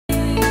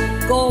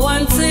Go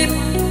and sip,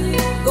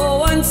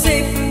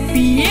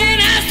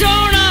 Vienna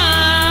soda.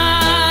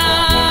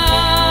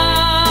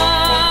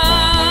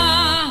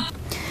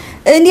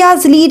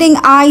 India's leading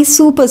eye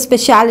super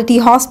specialty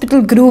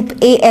hospital group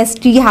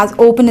AST has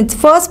opened its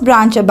first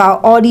branch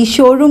above Audi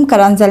Showroom,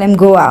 Caranzalem,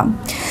 Goa.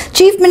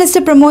 Chief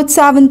Minister Pramod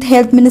Sawant,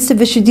 Health Minister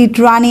Vishwajit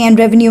Rane and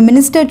Revenue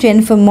Minister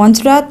Jennifer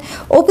Monserrat,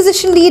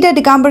 Opposition Leader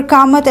Digambar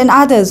Kamath and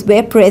others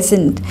were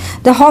present.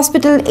 The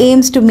hospital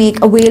aims to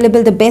make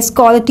available the best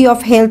quality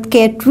of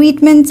healthcare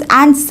treatments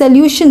and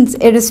solutions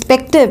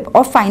irrespective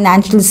of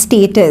financial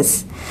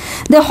status.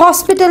 The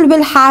hospital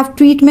will have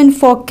treatment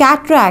for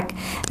cataract,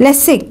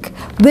 LASIK,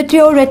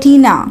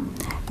 vitreoretina,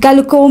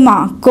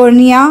 glaucoma,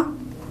 cornea,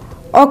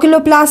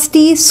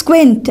 oculoplasty,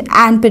 squint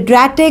and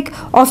pediatric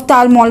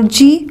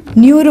ophthalmology,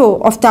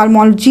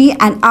 neuro-ophthalmology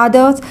and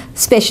other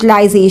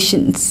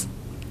specializations.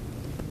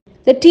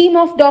 The team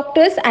of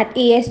doctors at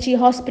ASG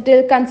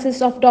Hospital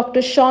consists of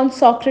Dr. Sean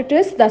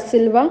Socrates Da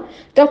Silva,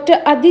 Dr.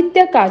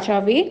 Aditya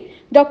Kajave,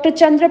 Dr.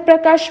 Chandra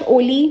Prakash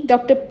Oli,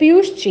 Dr.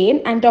 Piyush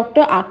Jain and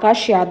Dr.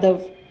 Akash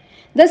Yadav.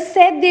 They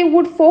said they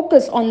would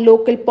focus on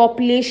local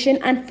population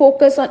and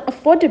focus on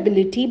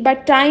affordability by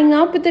tying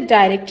up with the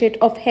Directorate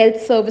of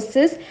Health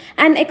Services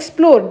and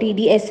explore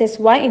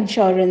DDSSY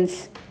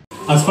insurance.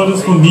 As far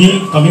as for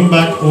me, coming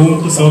back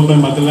home to serve my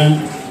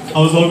motherland, I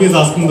was always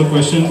asking the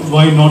question,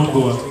 why not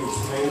Goa?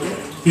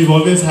 We've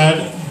always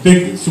had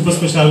big super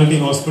specialty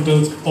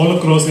hospitals all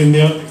across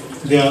India.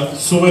 They are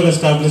so well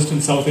established in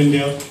South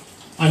India.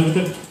 And with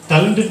a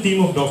talented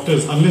team of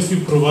doctors, unless you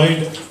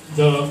provide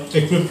the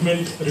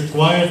equipment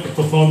required to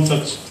perform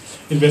such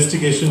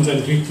investigations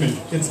and treatment,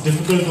 it's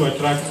difficult to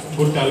attract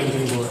good talent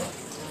in Goa.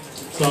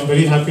 So I'm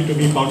very happy to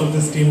be part of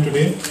this team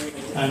today.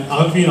 And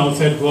I've been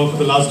outside Goa for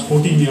the last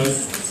 14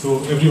 years,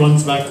 so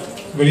everyone's back.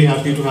 Very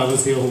happy to have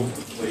us here home.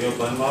 So your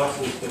Banwas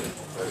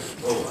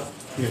is over?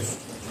 Yes.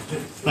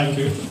 Thank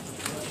you.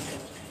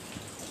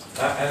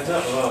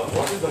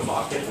 What is the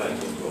market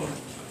like in Goa?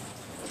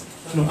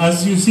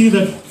 As you see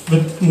that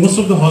with most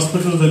of the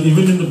hospitals and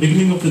even in the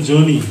beginning of the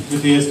journey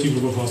with AST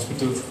group of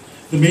hospitals,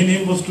 the main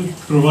aim was to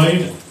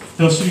provide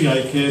tertiary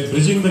eye care,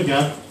 bridging the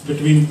gap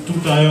between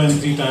 2-tier and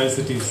 3-tier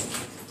cities.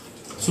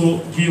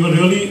 So we were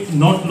really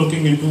not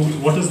looking into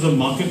what is the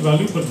market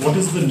value, but what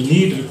is the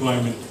need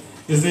requirement.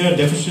 Is there a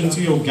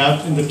deficiency or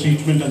gap in the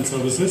treatment and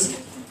services?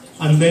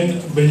 And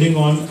then building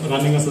on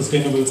running a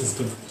sustainable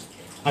system.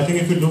 I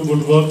think if you do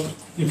good work,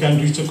 you can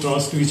reach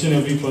across to each and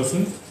every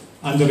person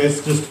and the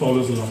rest just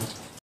follows along.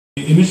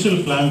 The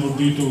initial plan would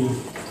be to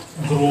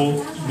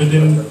grow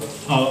within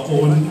our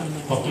own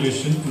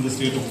population in the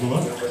state of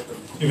Goa.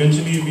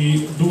 Eventually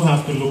we do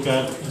have to look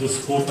at the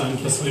scope and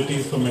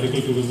facilities for medical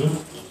tourism,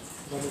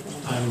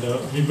 and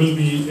we will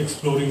be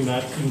exploring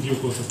that in due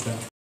course of time.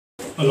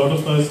 A lot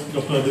of us,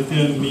 Dr.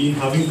 Aditya and me,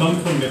 having come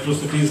from metro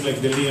cities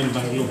like Delhi and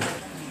Bangalore,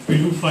 we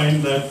do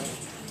find that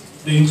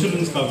the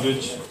insurance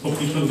coverage for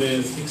people there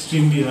is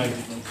extremely high.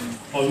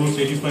 Almost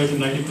 85 to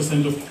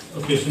 90%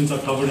 of patients are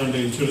covered under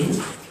insurance.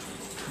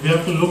 We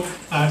have to look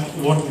at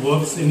what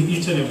works in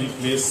each and every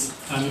place,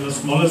 and in a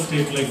smaller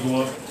state like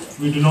Goa,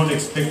 we do not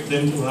expect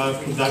them to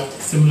have that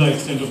similar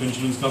extent of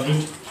insurance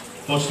coverage.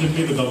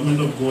 Fortunately, the government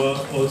of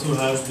Goa also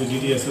has the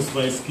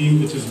DDSSY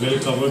scheme, which is well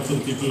covered for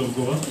the people of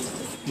Goa.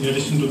 In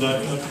addition to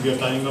that, we are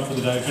tying up with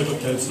the Directorate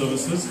of Health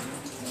Services,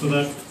 so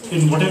that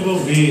in whatever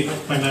way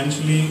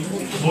financially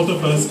both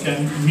of us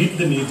can meet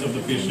the needs of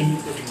the patient,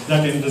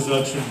 that end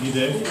result should be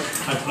there.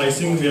 At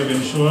pricing, we have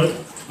ensured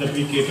that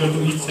we cater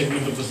to each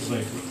segment of the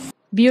society.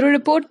 Bureau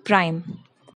Report, Prime.